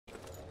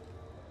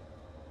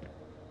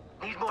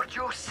Need more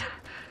juice?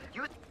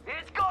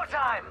 It's go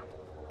time!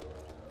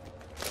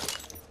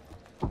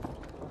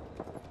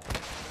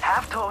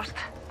 Half toast,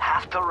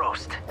 half the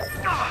roast.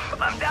 Ugh,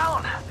 I'm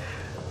down!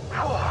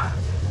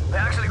 Whew, they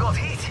actually got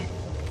heat.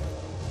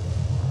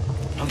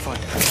 I'm fine.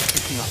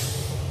 Picking up.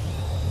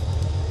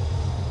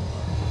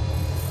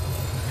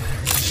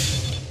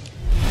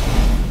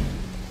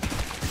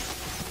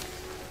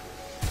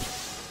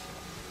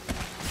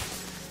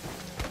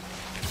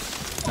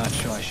 Not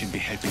sure I should be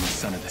helping the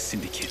son of the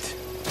Syndicate.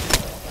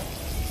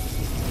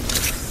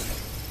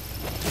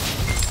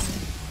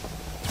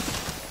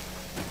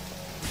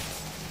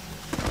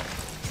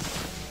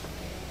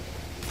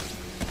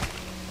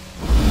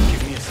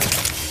 Give me a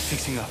second.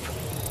 Fixing up.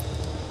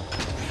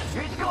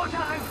 It's go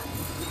time!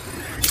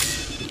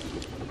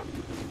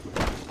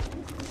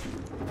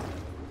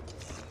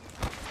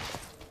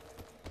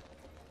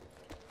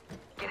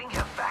 Getting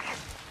him back.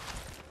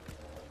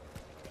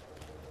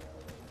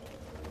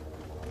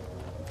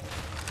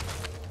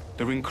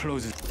 The ring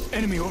closes.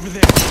 Enemy over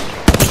there!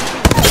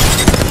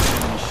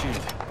 Enemy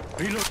shield.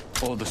 Reload.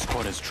 All the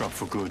squad has dropped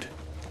for good.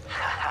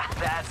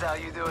 That's how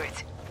you do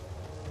it.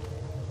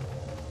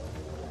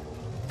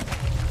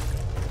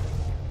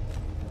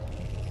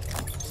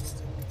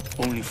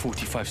 Only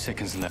 45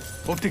 seconds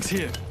left. Optics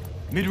here.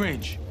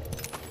 Mid-range.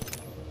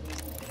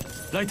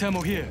 Light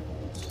ammo here.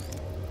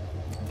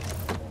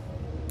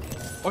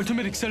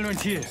 Ultimate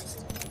accelerant here.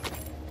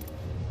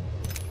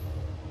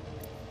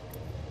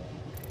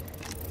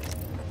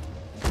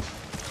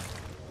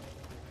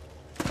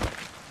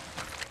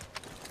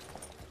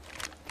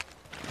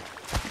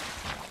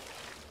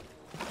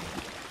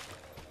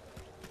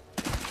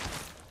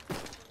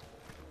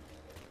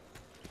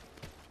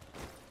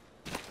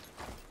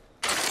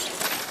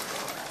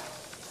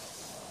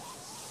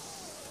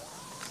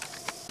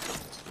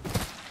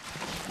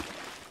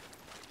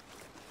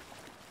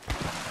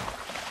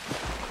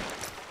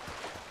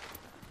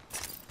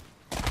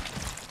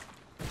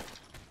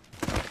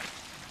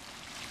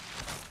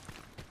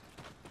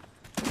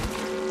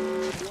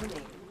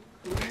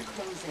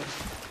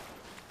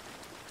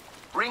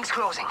 Ring's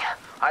closing.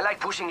 I like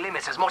pushing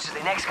limits as much as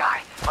the next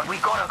guy, but we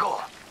gotta go.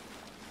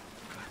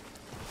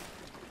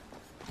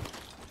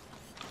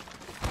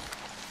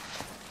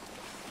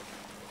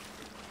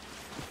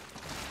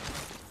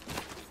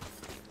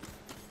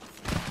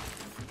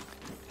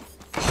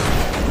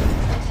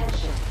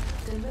 Attention,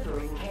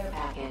 delivering care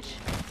package.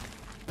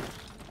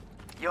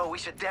 Yo, we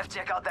should def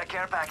check out that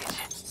care package.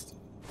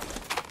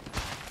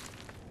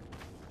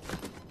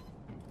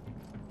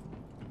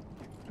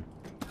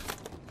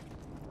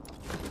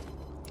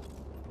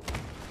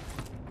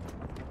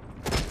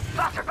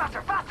 Faster,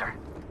 faster, faster!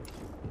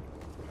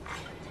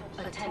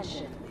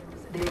 Attention,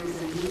 there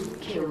is a new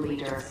kill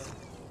leader.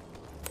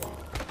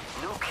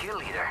 New kill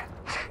leader.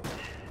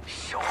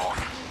 Show off.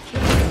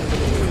 Kill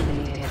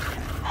eliminated.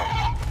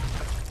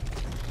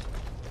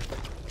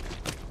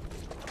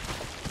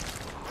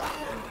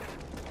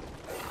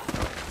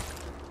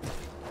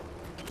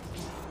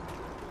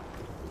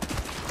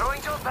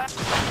 Throwing to a pass.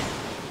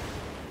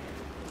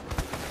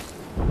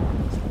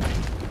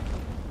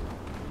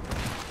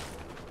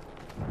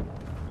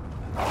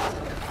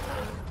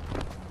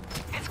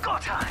 It's go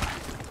time.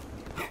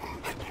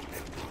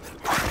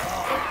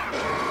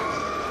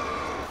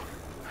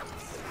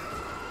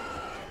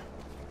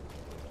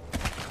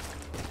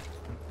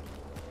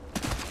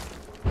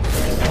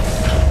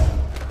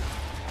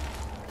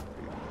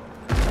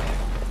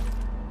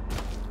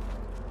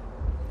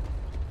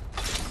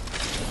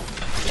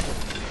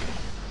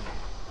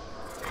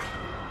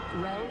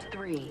 Round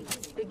 3,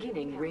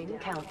 beginning ring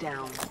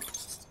countdown.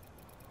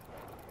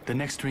 The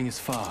next ring is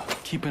far.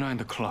 Keep an eye on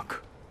the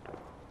clock.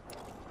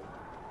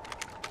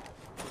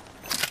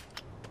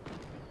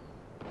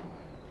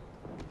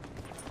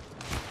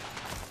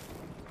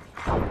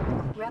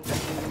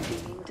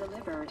 Replicator being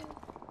delivered.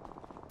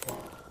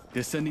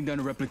 They're sending down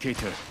a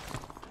replicator.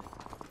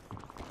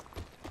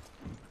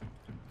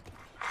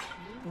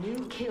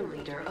 New kill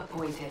leader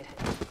appointed.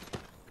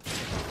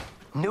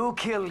 New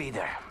kill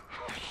leader.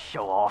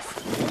 Show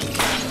off.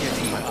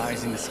 Getting my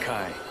eyes in the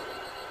sky.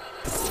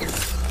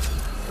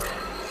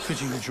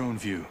 Switching to drone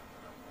view.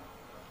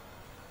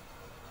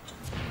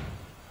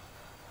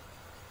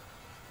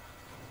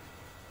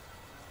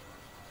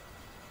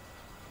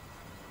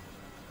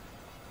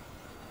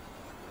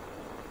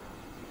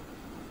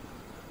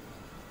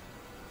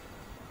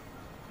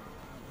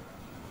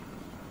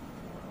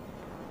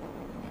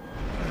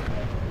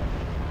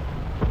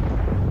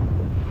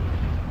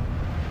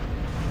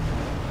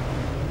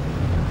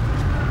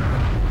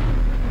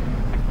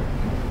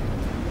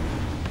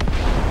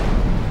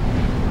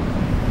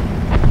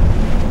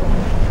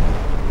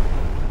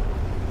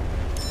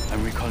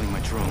 Recalling my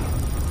drone.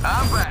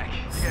 I'm back.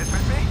 You guys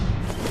with me?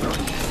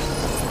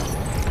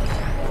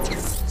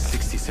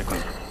 60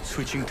 seconds.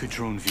 Switching to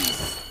drone view.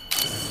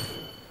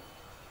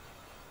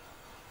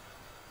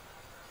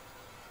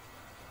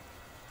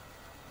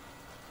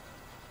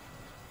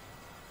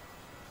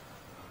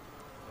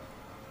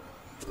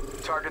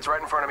 Target's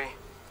right in front of me.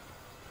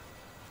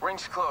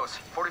 Ring's close.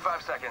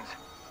 45 seconds.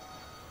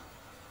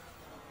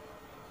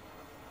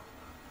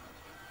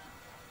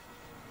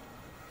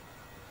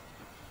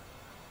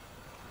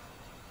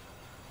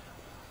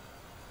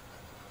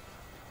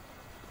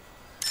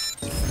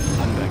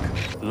 I'm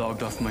back.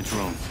 Logged off my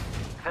drone.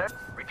 Third,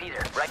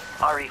 repeater, right?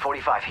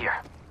 RE-45 here.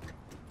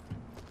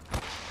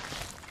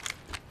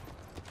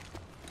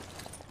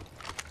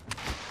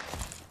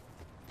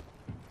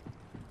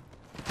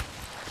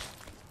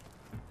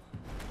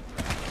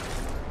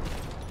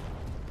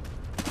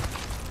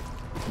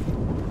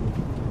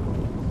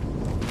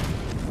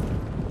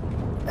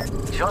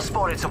 Just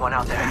spotted someone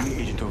out there. Enemy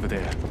agent over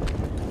there.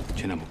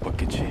 쟤나 못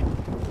봤겠지.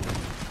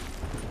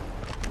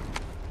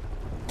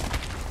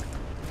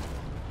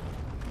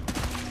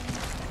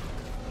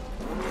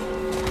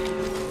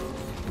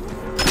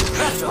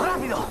 ¡Rápido,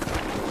 rápido!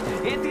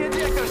 Hit the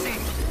ejector seat!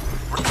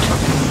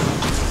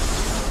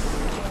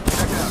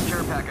 Check it out,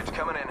 care package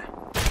coming in.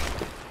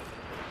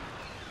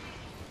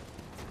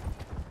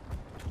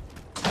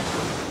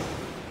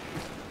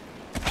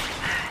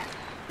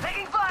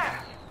 Taking fire!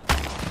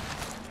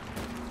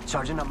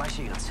 Charging up my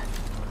shields.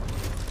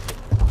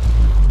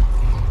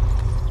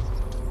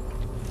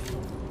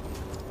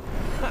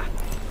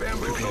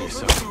 Prepare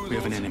yourself. We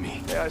have an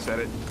enemy. Yeah, I said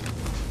it.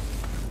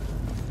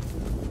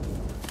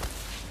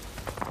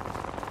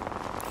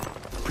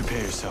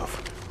 Prepare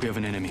yourself. We have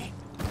an enemy.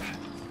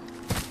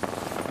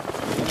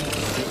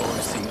 The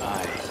overseeing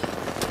eye.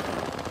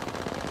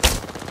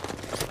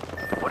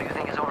 What do you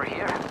think is over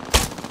here?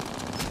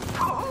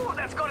 Oh,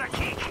 that's got a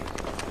kick!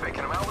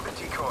 Faking him out with a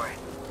decoy.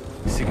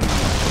 Signal.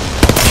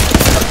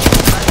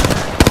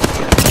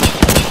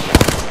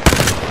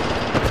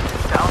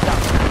 Down,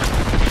 down.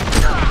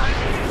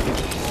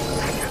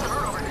 Getting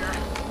hurt over here.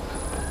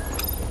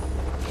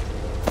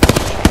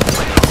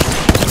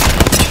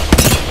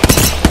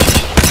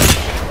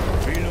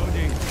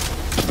 Reloading.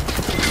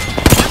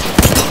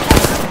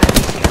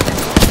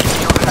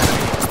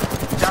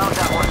 Down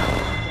that one.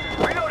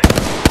 Reloading.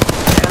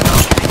 And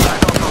I'm getting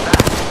back up from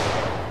that.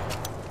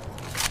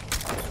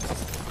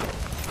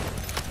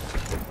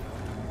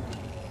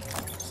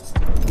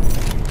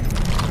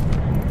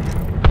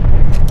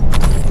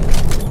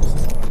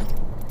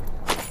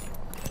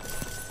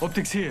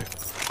 Optics here.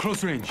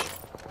 Close range.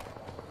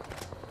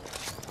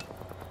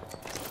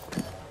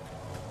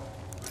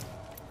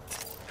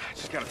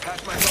 Just gotta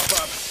patch myself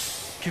up.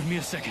 Give me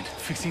a second.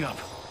 Fixing up.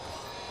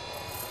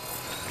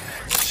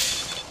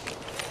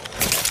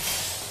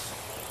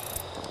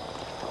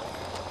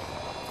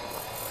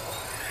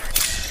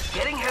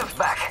 Getting health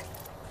back.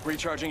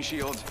 Recharging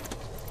shield.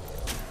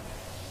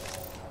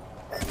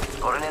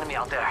 Got an enemy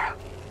out there.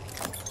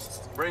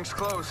 Ring's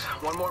close.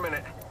 1 more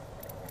minute.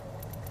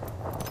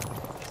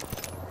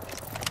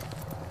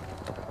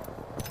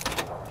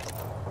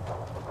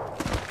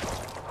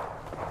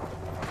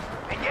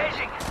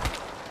 Engaging.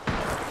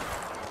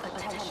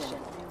 Attention.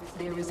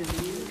 There is a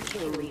new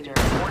kill leader.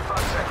 45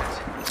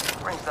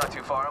 seconds. Ring's not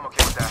too far. I'm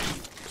okay with that.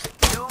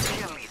 New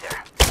kill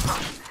leader.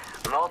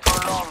 Not for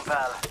long,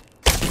 pal.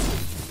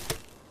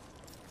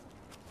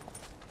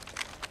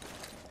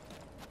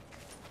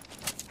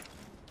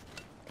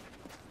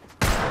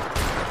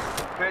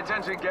 Pay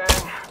attention,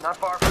 gang. Not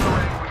far from the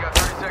ring. We got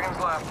 30 seconds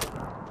left.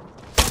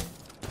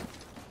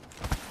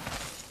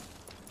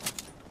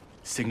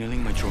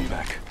 Signaling my drone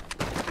back.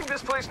 I think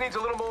this place needs a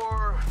little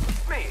more...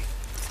 me.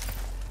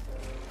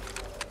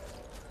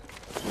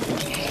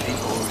 The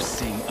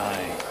overseeing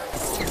eye.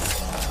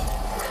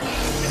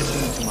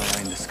 Etching into my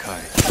eye in the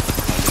sky.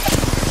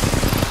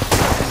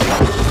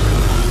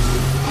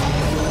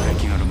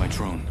 Backing out of my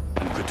drone.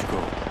 I'm good to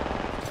go.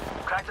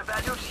 Crack the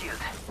badge shield.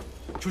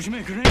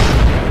 조심해, 그래.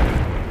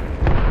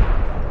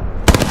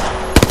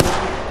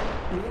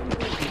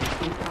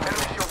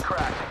 Enemy shield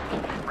cracked.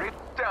 Bring it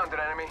down, dead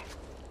enemy.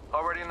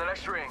 Already in the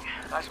next ring.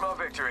 I smell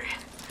victory.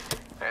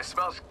 It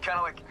smells kind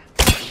of like...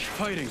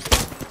 Fighting.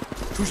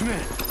 조심해.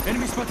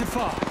 Enemy spotted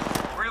far.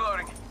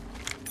 reloading.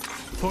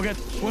 Forget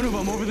one of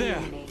them over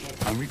there.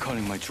 I'm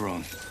recalling my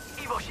drone.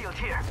 Evo shield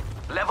here.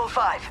 Level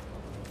 5.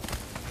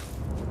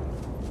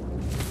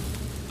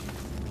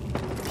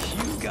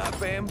 You got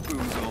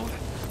bamboozled.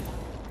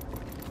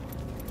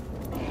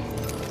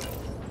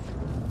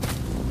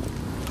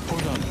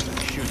 Hold on.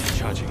 Shield is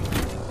charging.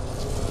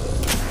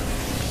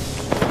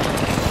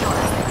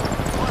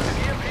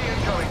 EMP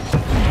incoming.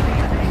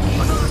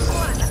 Another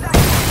squad is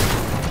attacking.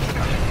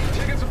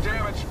 Taking some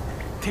damage.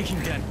 Taking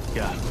them.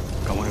 Yeah.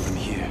 Got one of them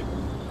here.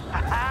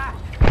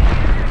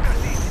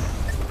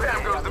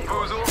 Bam goes the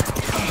boozle.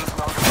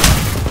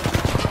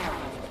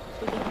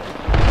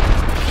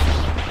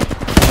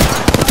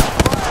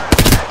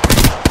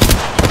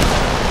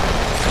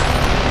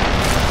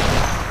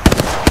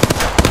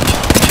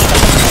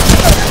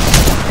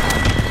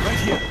 Right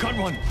here. Got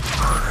one.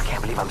 I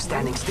can't believe I'm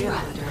standing still.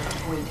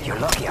 You're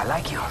lucky I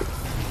like you.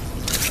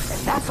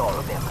 And that's all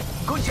of them.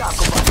 Good job,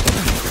 compadre.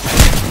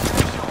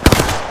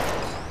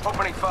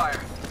 Opening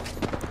fire.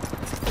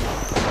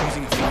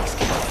 Using a Phoenix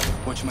kit.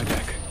 Watch my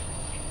back.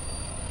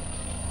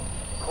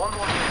 One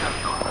more minute of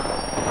you.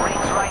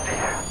 Ring's right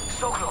there.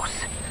 So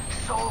close.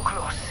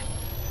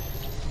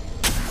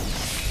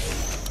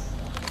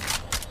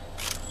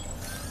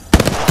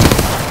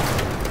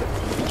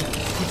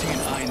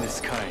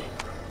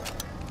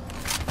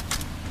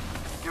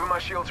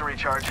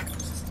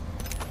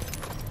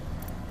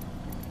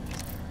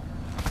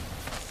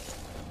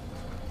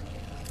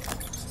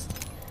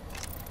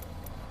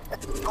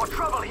 Got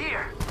trouble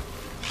here.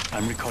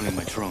 I'm recalling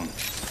my drone.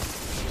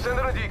 Send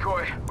in a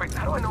decoy. Wait,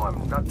 how do I know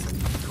I'm not the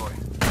decoy?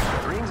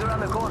 Ring's around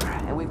the corner,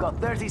 and we've got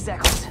 30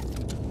 seconds.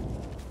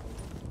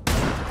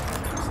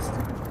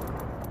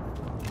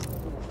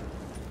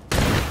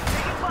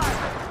 Taking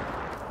fire.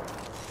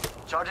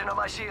 Charging on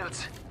my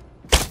shields.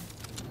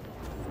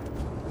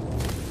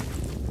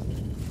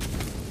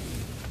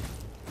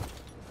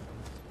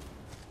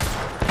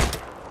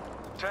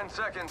 10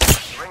 seconds.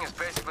 Ring is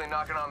basically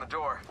knocking on the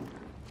door.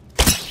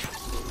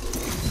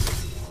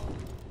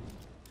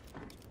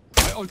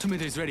 My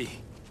ultimate is ready.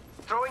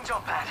 Throwing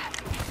jump pad.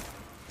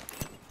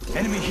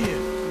 Enemy here.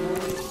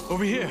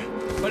 Over here.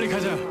 빨리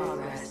가자.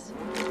 Progress.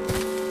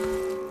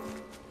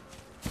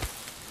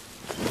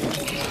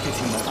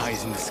 Getting my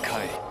eyes in the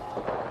sky.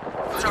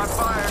 Shot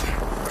fired.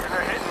 And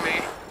they're hitting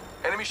me.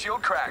 Enemy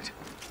shield cracked.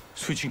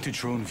 Switching to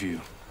drone view.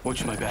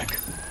 Watch my back.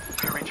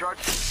 Recharge.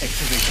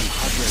 Activating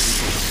hardware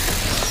reset.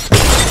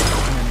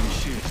 An enemy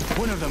shield.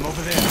 One of them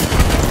over there.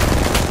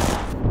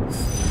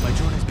 My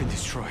drone has been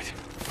destroyed.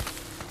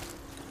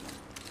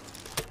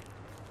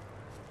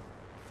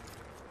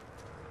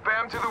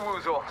 Bam to the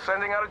woozle.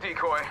 Sending out a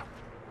decoy.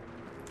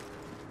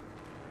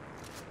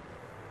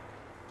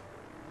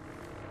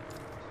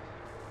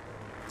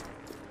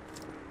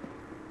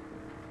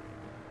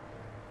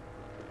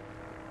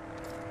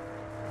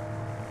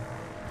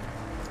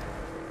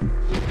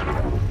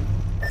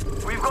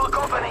 We've got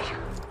company.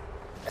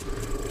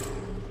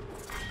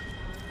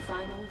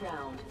 Final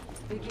round.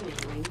 Beginning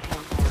ring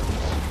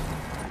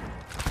countdown.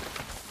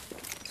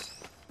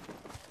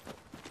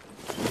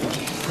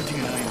 Putting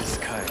an eye in the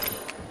sky.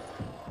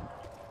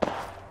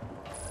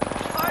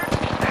 Fire!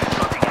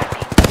 Shooting at me.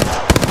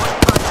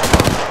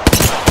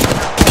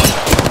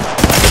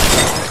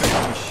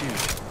 Enemy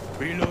shield.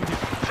 Reloading.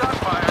 Shot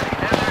fired.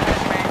 And they're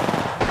hitting me.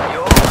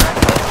 Yo,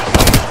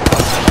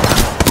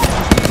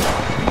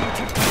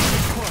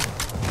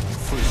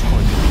 Full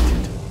squad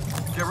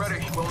deleted. Get ready.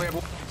 We'll only have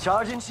one.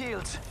 charging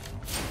shields.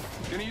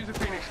 Gonna use a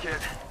Phoenix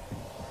kit.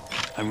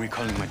 I'm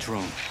recalling my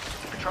drone.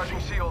 Recharging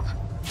shields.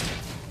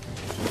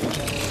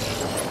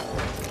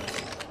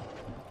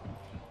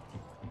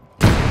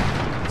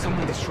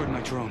 Someone destroyed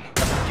my drone.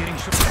 Getting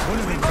shot. One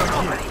of them We've got right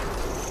company.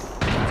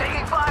 here.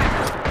 Taking fire.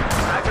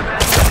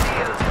 Activating the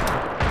shield.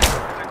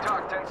 Tick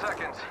tock. 10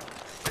 seconds.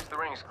 Guess the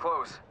ring's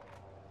close.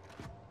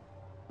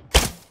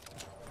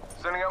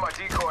 Sending out my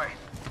decoy.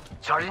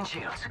 Charging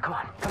shields. Come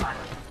on, come on.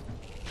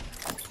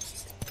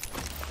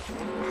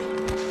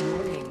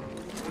 Warning.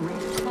 Ring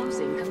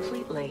closing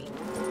completely.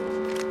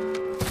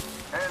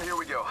 And here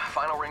we go.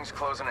 Final ring's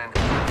closing in.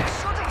 They're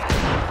shooting at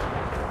me.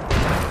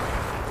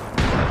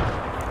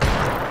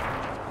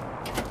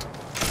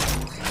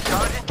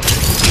 Charging.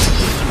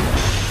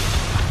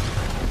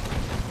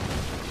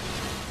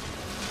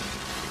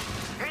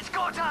 It's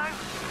go time.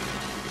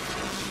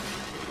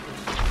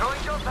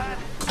 Throwing jump pad.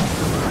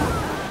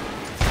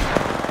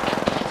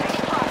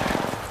 Taking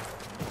fire.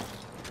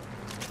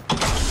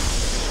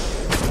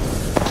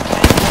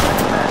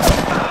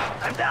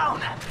 I'm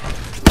down.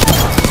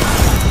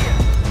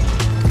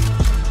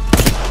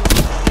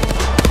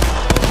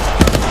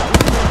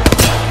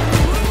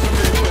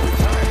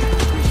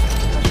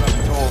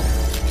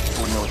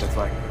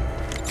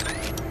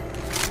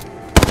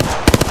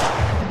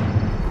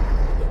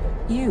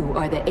 You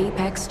are the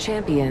Apex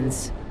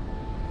Champions.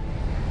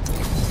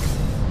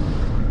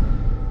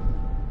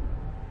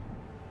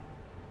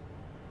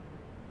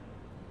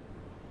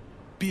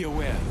 Be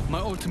aware. My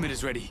ultimate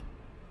is ready.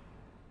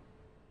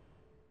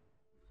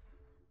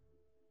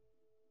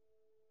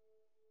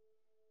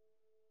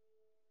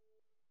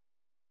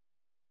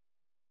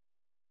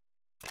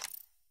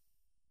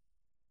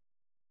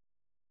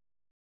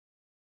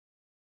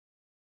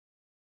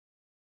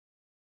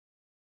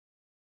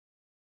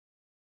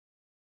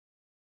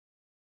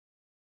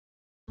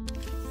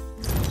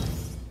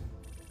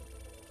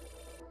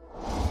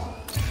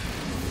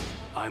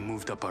 I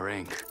moved up a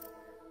rank.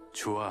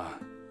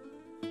 좋아.